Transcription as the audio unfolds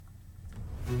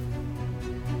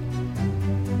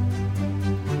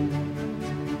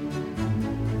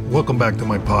Welcome back to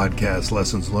my podcast,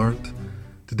 Lessons Learned.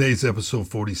 Today's episode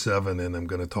 47, and I'm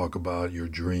going to talk about your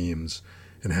dreams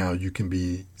and how you can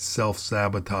be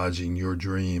self-sabotaging your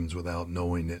dreams without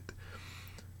knowing it.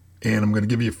 And I'm going to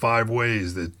give you 5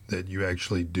 ways that you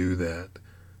actually do that.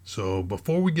 So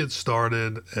before we get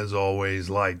started, as always,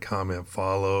 like, comment,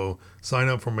 follow, sign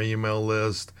up for my email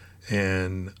list,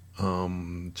 and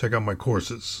check out my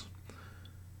courses.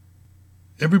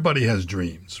 Everybody has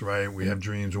dreams, right? We have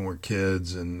dreams when we're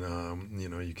kids and,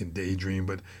 you can daydream,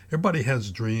 but everybody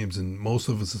has dreams, and most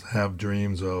of us have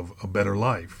dreams of a better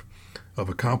life, of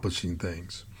accomplishing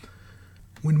things.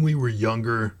 When we were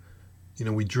younger,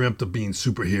 we dreamt of being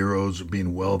superheroes, or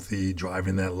being wealthy,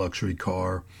 driving that luxury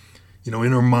car. In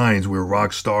our minds, we were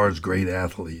rock stars, great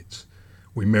athletes.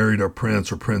 We married our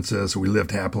prince or princess, and we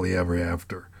lived happily ever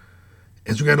after.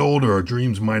 As we got older, our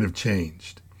dreams might have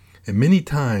changed. And many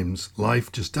times,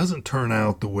 life just doesn't turn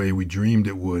out the way we dreamed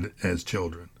it would as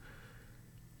children.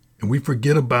 And we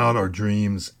forget about our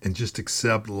dreams and just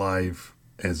accept life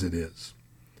as it is.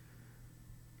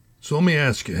 So let me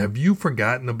ask you, have you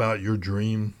forgotten about your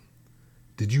dream?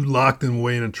 Did you lock them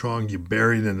away in a trunk? You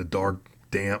buried in a dark,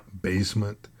 damp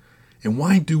basement? And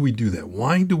why do we do that?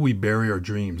 Why do we bury our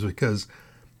dreams? Because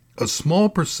a small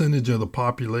percentage of the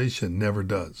population never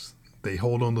does. They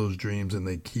hold on those dreams and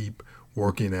they keep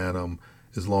working at them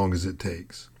as long as it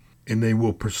takes. And they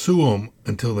will pursue them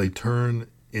until they turn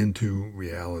into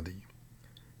reality.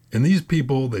 And these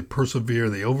people, they persevere,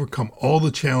 they overcome all the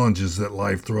challenges that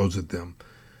life throws at them.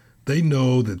 They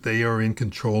know that they are in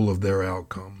control of their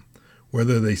outcome.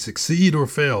 Whether they succeed or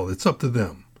fail, it's up to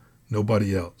them,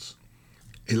 nobody else.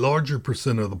 A larger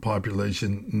percent of the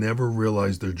population never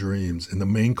realize their dreams, and the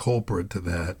main culprit to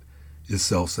that is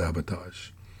self-sabotage.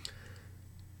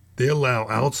 They allow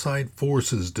outside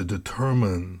forces to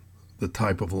determine the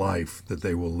type of life that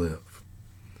they will live.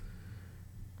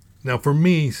 Now for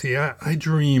me, I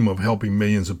dream of helping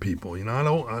millions of people.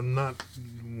 I'm not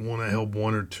want to help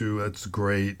 1 or 2, that's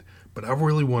great, but I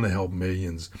really want to help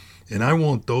millions. And I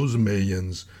want those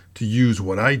millions to use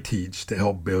what I teach to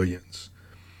help billions.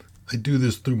 I do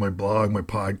this through my blog, my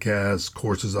podcast,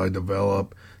 courses I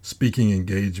develop, speaking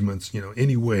engagements,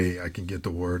 any way I can get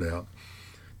the word out.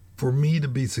 For me to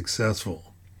be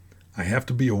successful, I have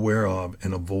to be aware of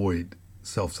and avoid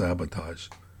self-sabotage.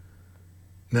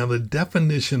 Now, the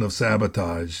definition of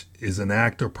sabotage is an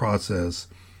act or process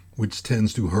which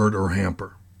tends to hurt or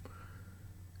hamper.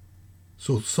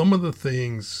 So some of the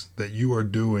things that you are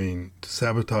doing to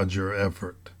sabotage your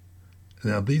effort,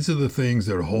 now these are the things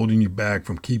that are holding you back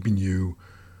from keeping you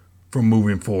from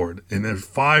moving forward. And there's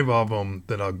 5 of them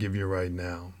that I'll give you right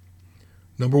now.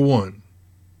 Number 1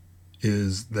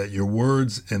 is that your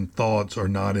words and thoughts are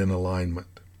not in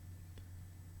alignment.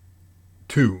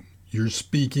 2, you're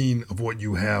speaking of what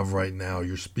you have right now.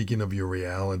 You're speaking of your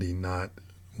reality, not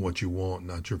what you want,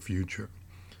 not your future.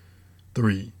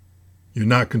 3, you're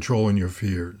not controlling your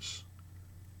fears.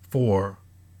 4,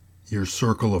 your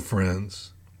circle of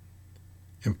friends.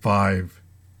 And 5,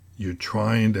 you're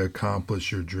trying to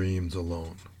accomplish your dreams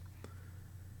alone.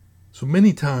 So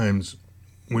many times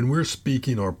when we're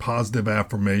speaking our positive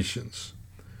affirmations,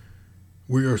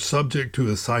 we are subject to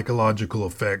a psychological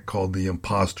effect called the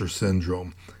imposter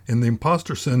syndrome. And the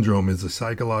imposter syndrome is a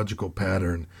psychological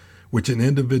pattern which an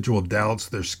individual doubts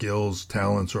their skills,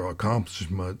 talents, or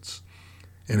accomplishments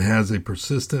and has a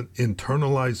persistent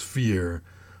internalized fear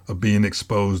of being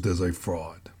exposed as a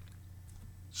fraud.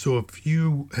 So if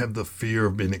you have the fear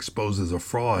of being exposed as a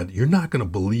fraud, you're not going to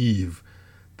believe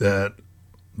that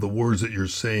the words that you're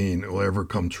saying will ever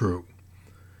come true.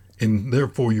 And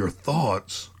therefore your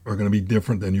thoughts are going to be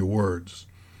different than your words.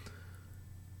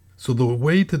 So the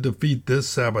way to defeat this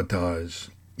sabotage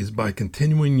is by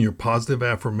continuing your positive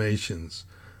affirmations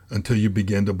until you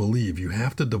begin to believe. You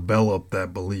have to develop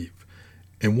that belief.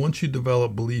 And once you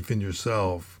develop belief in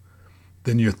yourself,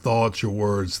 then your thoughts, your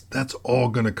words, that's all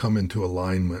going to come into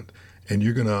alignment. And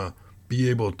you're going to be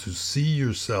able to see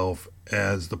yourself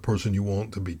as the person you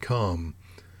want to become.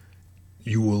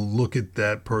 You will look at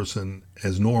that person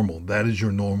as normal. That is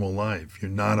your normal life. You're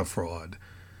not a fraud.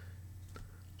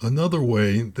 Another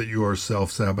way that you are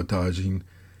self-sabotaging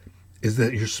is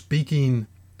that you're speaking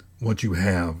what you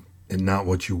have and not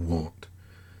what you want.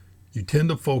 You tend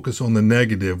to focus on the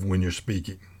negative when you're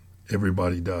speaking.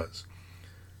 Everybody does.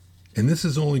 And this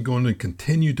is only going to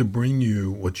continue to bring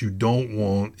you what you don't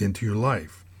want into your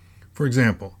life. For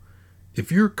example,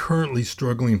 if you're currently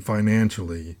struggling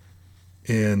financially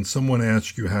and someone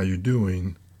asks you how you're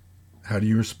doing, how do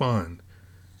you respond?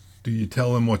 Do you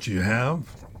tell them what you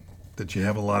have? That you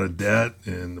have a lot of debt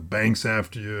and the bank's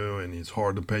after you and it's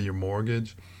hard to pay your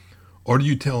mortgage? Or do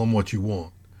you tell them what you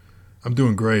want? I'm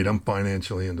doing great. I'm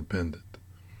financially independent.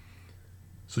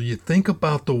 So you think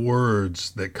about the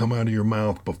words that come out of your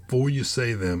mouth before you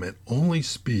say them, and only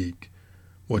speak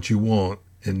what you want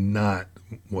and not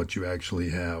what you actually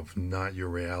have, not your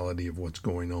reality of what's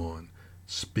going on.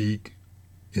 Speak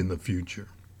in the future.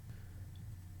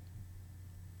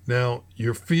 Now,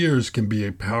 your fears can be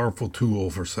a powerful tool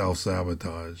for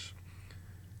self-sabotage.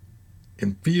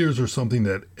 And fears are something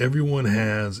that everyone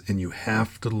has, and you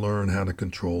have to learn how to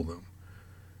control them.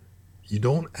 You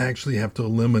don't actually have to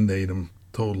eliminate them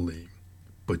totally,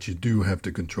 but you do have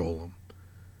to control them.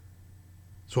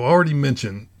 So I already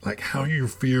mentioned how your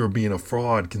fear of being a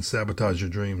fraud can sabotage your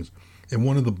dreams. And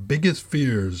one of the biggest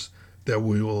fears that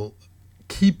will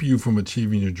keep you from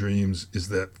achieving your dreams is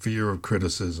that fear of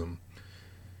criticism.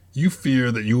 You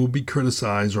fear that you will be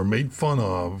criticized or made fun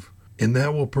of, and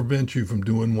that will prevent you from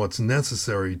doing what's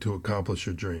necessary to accomplish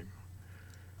your dream.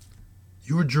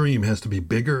 Your dream has to be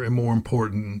bigger and more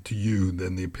important to you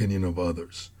than the opinion of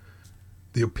others.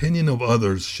 The opinion of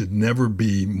others should never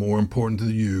be more important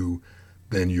to you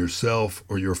than yourself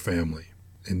or your family.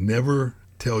 And never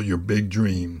tell your big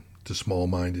dream to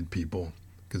small-minded people,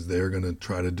 because they're going to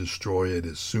try to destroy it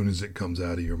as soon as it comes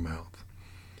out of your mouth.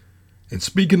 And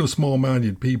speaking of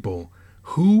small-minded people,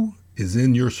 who is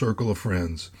in your circle of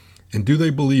friends, and do they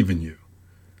believe in you?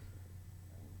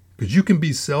 Because you can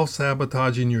be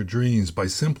self-sabotaging your dreams by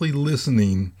simply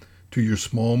listening to your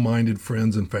small-minded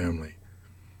friends and family.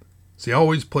 See, I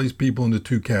always place people into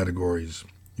two categories.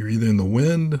 You're either in the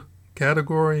wind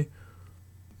category.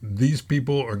 These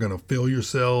people are going to fill your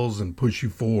sails and push you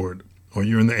forward. Or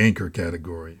you're in the anchor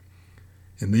category.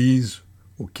 And these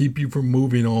will keep you from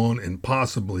moving on and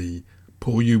possibly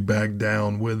pull you back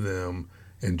down with them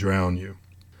and drown you.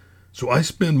 So I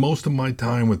spend most of my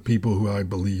time with people who I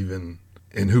believe in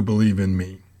and who believe in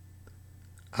me.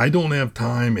 I don't have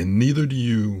time, and neither do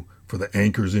you, for the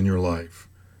anchors in your life.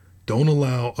 Don't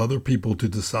allow other people to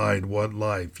decide what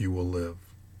life you will live.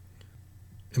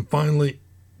 And finally,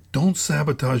 don't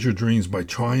sabotage your dreams by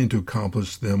trying to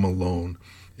accomplish them alone.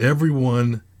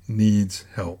 Everyone needs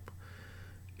help.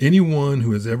 Anyone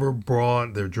who has ever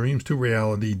brought their dreams to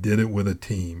reality did it with a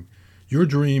team. Your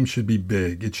dream should be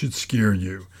big. It should scare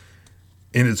you.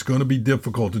 And it's going to be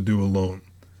difficult to do alone.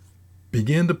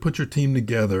 Begin to put your team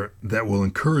together that will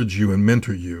encourage you and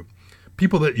mentor you.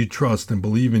 People that you trust and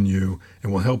believe in you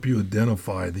and will help you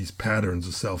identify these patterns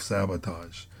of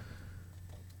self-sabotage.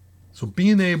 So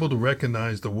being able to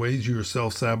recognize the ways you are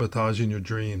self-sabotaging your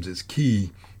dreams is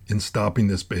key in stopping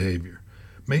this behavior.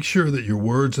 Make sure that your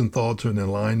words and thoughts are in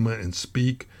alignment and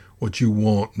speak what you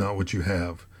want, not what you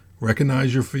have.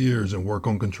 Recognize your fears and work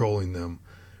on controlling them.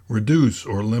 Reduce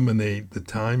or eliminate the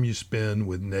time you spend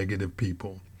with negative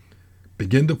people.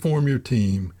 Begin to form your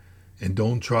team and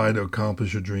don't try to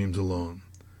accomplish your dreams alone.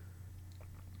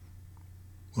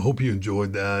 I hope you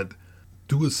enjoyed that.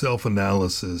 Do a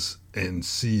self-analysis and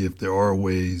see if there are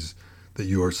ways that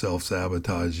you are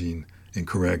self-sabotaging and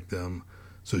correct them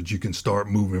so that you can start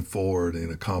moving forward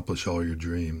and accomplish all your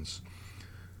dreams.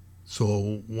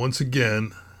 So once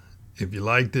again, if you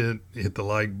liked it, hit the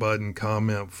like button,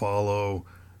 comment, follow,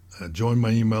 join my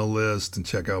email list, and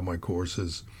check out my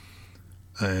courses.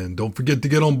 And don't forget to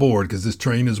get on board, because this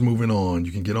train is moving on.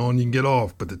 You can get on, you can get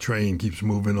off, but the train keeps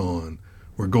moving on.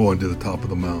 We're going to the top of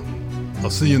the mountain. I'll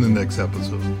see you in the next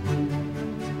episode.